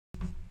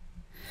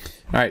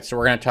All right, so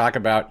we're going to talk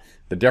about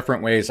the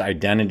different ways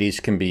identities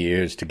can be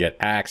used to get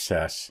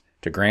access,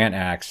 to grant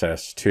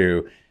access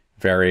to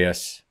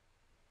various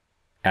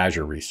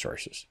Azure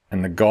resources.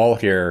 And the goal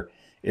here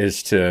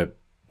is to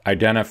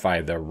identify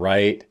the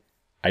right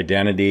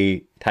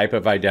identity, type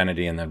of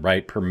identity, and the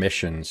right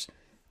permissions,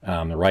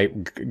 the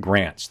right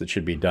grants that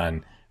should be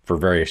done for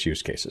various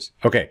use cases.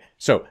 Okay,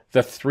 so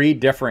the three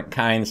different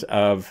kinds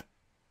of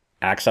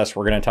access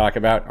we're going to talk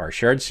about are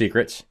shared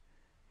secrets,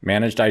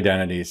 managed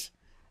identities,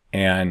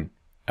 and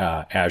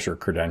Azure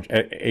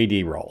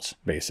AD roles,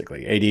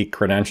 basically, AD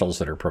credentials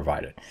that are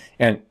provided.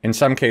 And in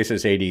some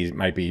cases, AD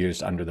might be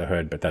used under the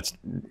hood, but that's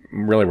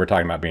really, we're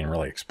talking about being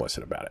really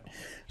explicit about it.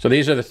 So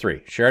these are the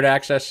three: shared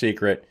access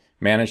secret,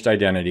 managed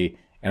identity,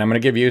 and I'm going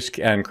to give use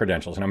and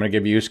credentials, and I'm going to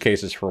give use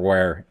cases for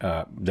where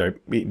the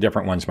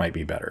different ones might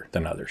be better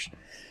than others.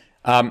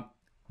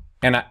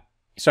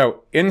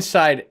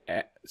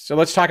 So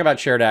let's talk about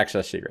shared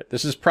access secret.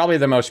 This is probably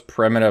the most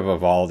primitive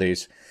of all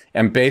these.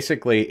 And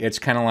basically, it's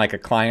kind of like a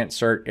client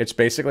cert. It's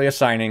basically a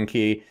signing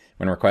key.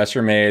 When requests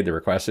are made, the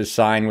request is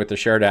signed with the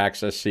shared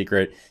access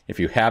secret. If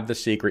you have the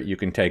secret, you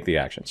can take the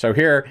action. So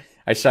here,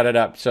 I set it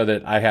up so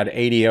that I had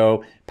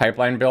ADO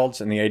pipeline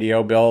builds, and the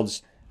ADO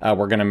builds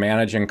we're going to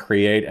manage and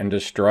create and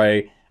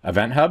destroy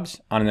event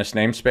hubs on this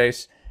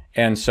namespace.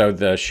 And so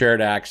the shared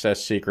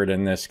access secret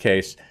in this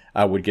case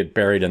would get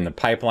buried in the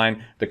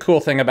pipeline. The cool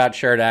thing about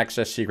shared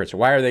access secrets,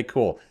 why are they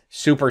cool?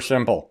 Super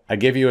simple. I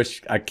give you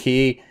a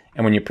key,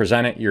 and when you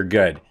present it, you're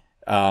good.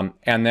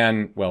 And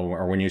then, well,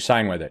 or when you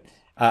sign with it.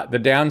 The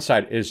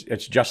downside is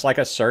it's just like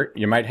a cert.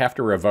 You might have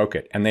to revoke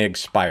it, and they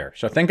expire.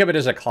 So think of it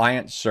as a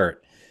client cert.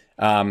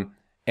 And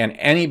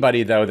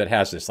anybody, though, that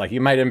has this, like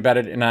you might embed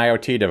it in an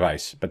IoT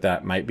device, but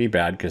that might be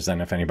bad because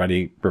then if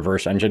anybody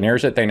reverse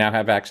engineers it, they now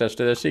have access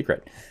to the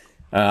secret.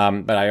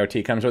 But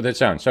IoT comes with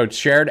its own. So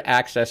shared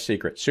access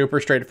secret,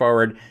 super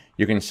straightforward.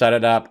 You can set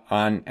it up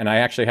on, and I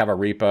actually have a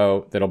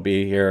repo that'll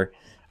be here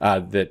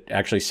that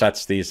actually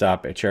sets these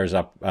up. It shares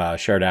up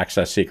shared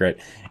access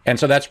secret. And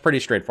so that's pretty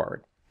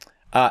straightforward.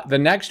 The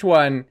next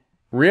one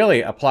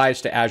really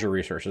applies to Azure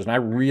Resources, and I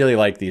really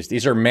like these.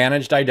 These are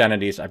managed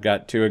identities. I've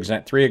got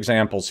three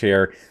examples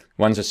here.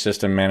 One's a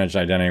system managed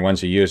identity,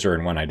 one's a user,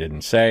 and one I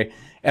didn't say.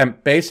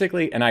 And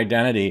basically, an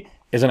identity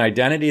is an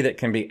identity that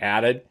can be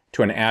added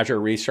to an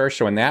Azure resource.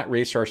 So when that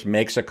resource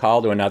makes a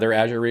call to another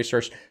Azure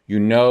resource, you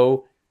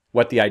know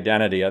what the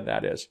identity of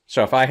that is.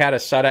 So if I had a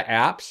set of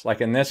apps,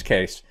 like in this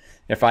case,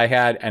 if I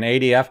had an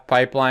ADF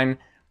pipeline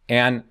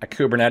and a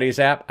Kubernetes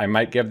app, I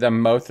might give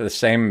them both the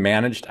same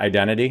managed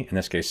identity. In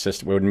this case,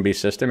 system, it wouldn't be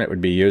system, it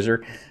would be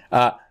user.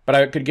 But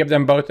I could give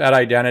them both that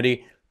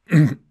identity.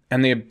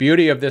 And the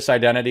beauty of this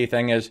identity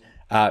thing is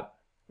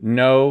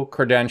no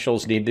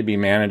credentials need to be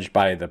managed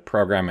by the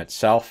program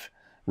itself,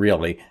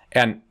 really.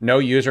 And no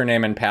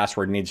username and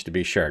password needs to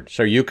be shared.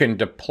 So you can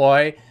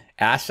deploy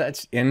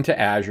assets into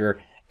Azure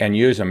and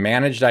use a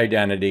managed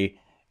identity,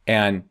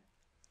 and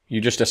you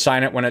just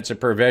assign it when it's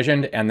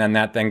provisioned, and then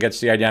that thing gets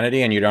the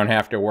identity, and you don't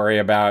have to worry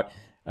about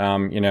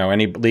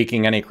any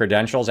leaking any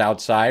credentials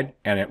outside,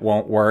 and it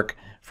won't work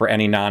for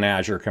any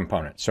non-Azure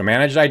component. So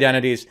managed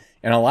identities,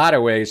 in a lot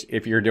of ways,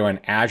 if you're doing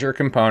Azure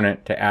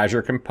component to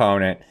Azure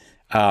component,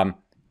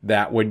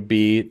 that would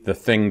be the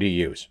thing to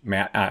use,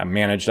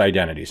 managed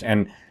identities.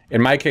 And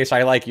in my case,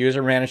 I like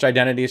user managed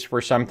identities for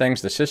some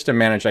things, the system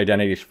managed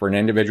identities for an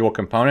individual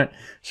component.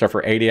 So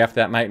for ADF,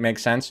 that might make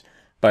sense.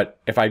 But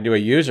if I do a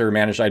user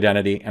managed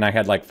identity and I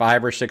had like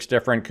 5 or 6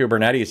 different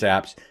Kubernetes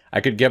apps, I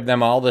could give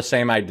them all the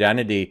same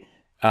identity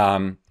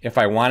if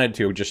I wanted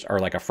to, or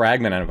like a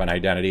fragment of an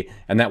identity.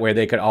 And that way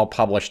they could all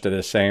publish to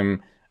the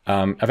same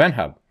event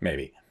hub,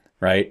 maybe,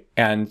 right?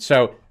 And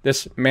so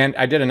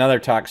I did another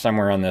talk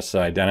somewhere on this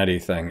identity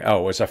thing. Oh,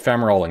 it was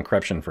ephemeral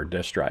encryption for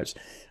disk drives.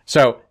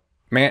 So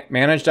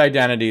managed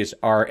identities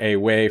are a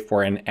way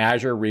for an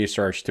Azure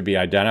resource to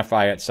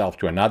identify itself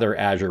to another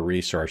Azure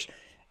resource.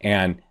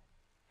 And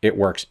it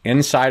works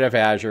inside of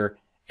Azure,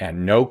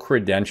 and no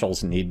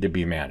credentials need to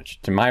be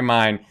managed. To my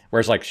mind,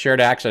 whereas like shared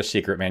access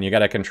secret, man, you got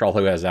to control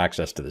who has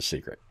access to the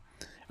secret.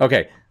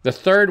 Okay, the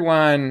third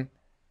one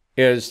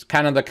is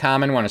kind of the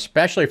common one,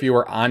 especially if you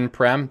were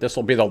on-prem. This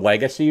will be the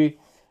legacy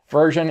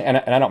version, and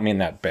I don't mean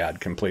that bad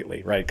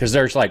completely, right? Because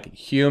there's like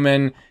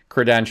human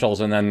credentials,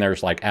 and then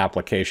there's like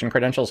application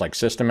credentials, like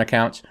system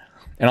accounts.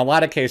 In a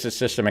lot of cases,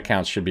 system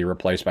accounts should be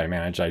replaced by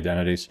managed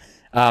identities.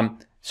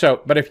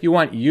 But if you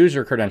want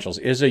user credentials,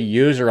 is a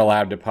user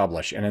allowed to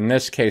publish? And in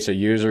this case, a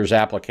user's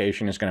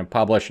application is going to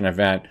publish an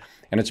event,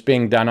 and it's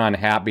being done on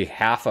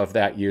behalf of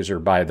that user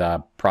by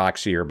the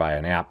proxy or by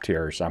an app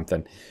tier or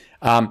something.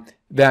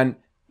 Then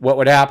what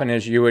would happen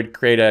is you would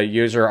create a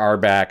user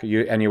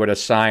RBAC, and you would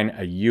assign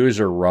a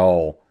user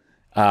role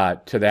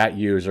to that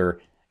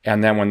user.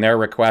 And then when their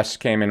requests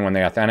came in, when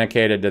they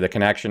authenticated to the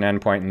connection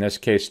endpoint, in this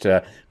case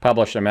to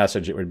publish a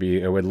message, it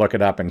would look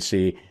it up and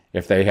see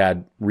if they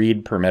had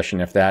read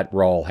permission, if that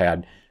role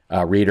had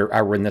read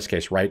or in this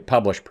case, write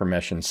publish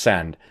permission,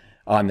 send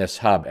on this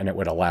hub, and it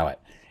would allow it.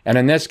 And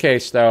in this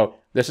case, though,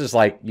 this is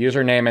like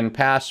username and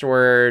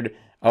password,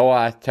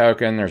 OAuth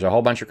token. There's a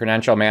whole bunch of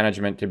credential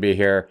management to be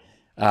here.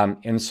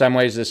 In some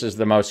ways, this is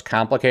the most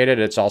complicated.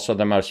 It's also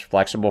the most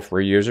flexible for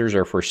users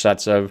or for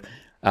sets of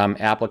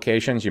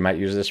applications. You might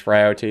use this for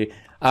IoT.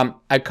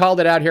 I called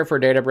it out here for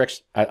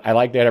Databricks. I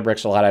like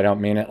Databricks a lot. I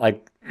don't mean it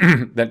like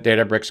that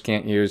Databricks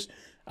can't use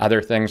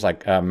other things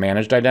like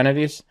managed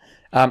identities.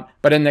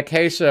 But in the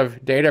case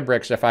of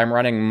Databricks, if I'm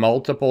running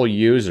multiple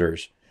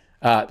users,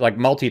 like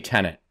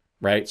multi-tenant,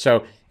 right?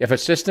 So if a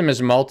system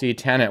is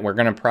multi-tenant, we're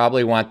going to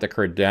probably want the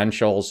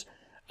credentials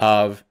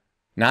of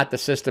not the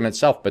system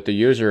itself, but the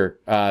user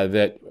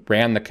that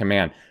ran the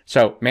command.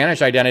 So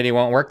managed identity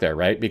won't work there,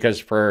 right?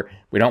 Because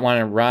we don't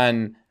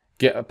want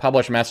to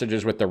publish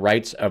messages with the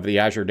rights of the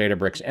Azure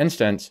Databricks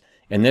instance.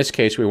 In this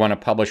case, we want to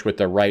publish with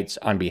the rights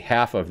on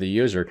behalf of the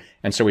user.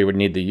 And so we would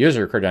need the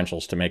user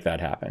credentials to make that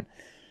happen.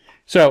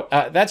 So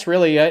that's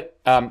really it.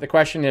 The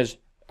question is,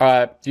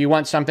 do you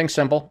want something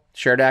simple,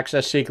 shared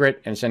access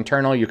secret, and it's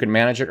internal, you can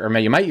manage it, or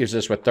you might use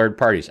this with third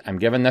parties. I'm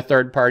giving the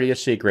third party a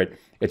secret.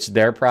 It's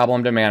their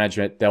problem to manage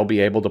it. They'll be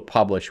able to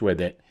publish with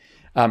it.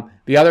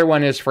 The other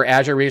one is for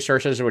Azure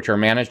Resources, which are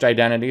managed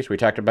identities. We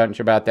talked a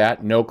bunch about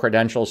that. No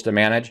credentials to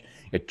manage.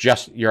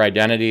 Your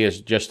identity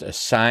is just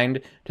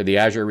assigned to the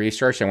Azure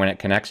resource, and when it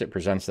connects, it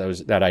presents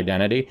that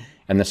identity,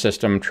 and the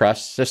system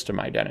trusts system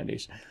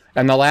identities.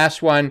 And the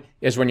last one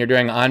is when you're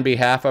doing on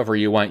behalf of or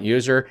you want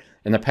user.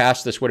 In the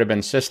past, this would have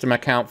been system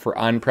account for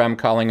on-prem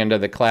calling into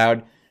the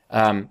cloud.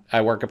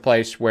 I work a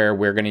place where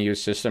we're going to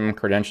use system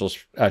credentials,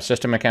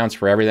 system accounts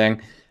for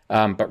everything.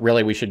 But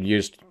really, we should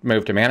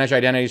move to managed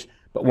identities.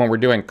 But when we're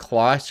doing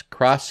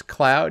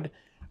cross-cloud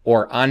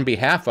or on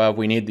behalf of,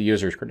 we need the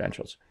user's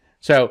credentials.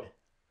 So,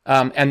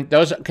 and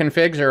those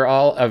configs are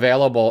all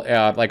available,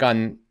 like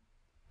on,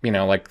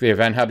 like the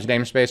Event Hub's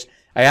namespace.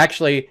 I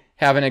actually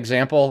have an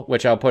example,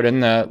 which I'll put in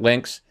the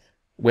links,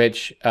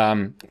 which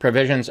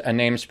provisions a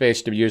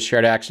namespace to use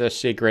shared access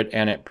secret,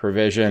 and it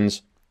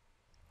provisions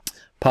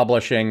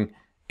publishing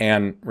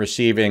and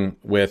receiving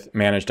with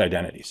managed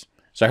identities.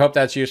 So I hope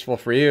that's useful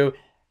for you.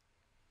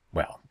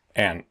 Well,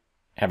 and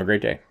have a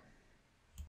great day.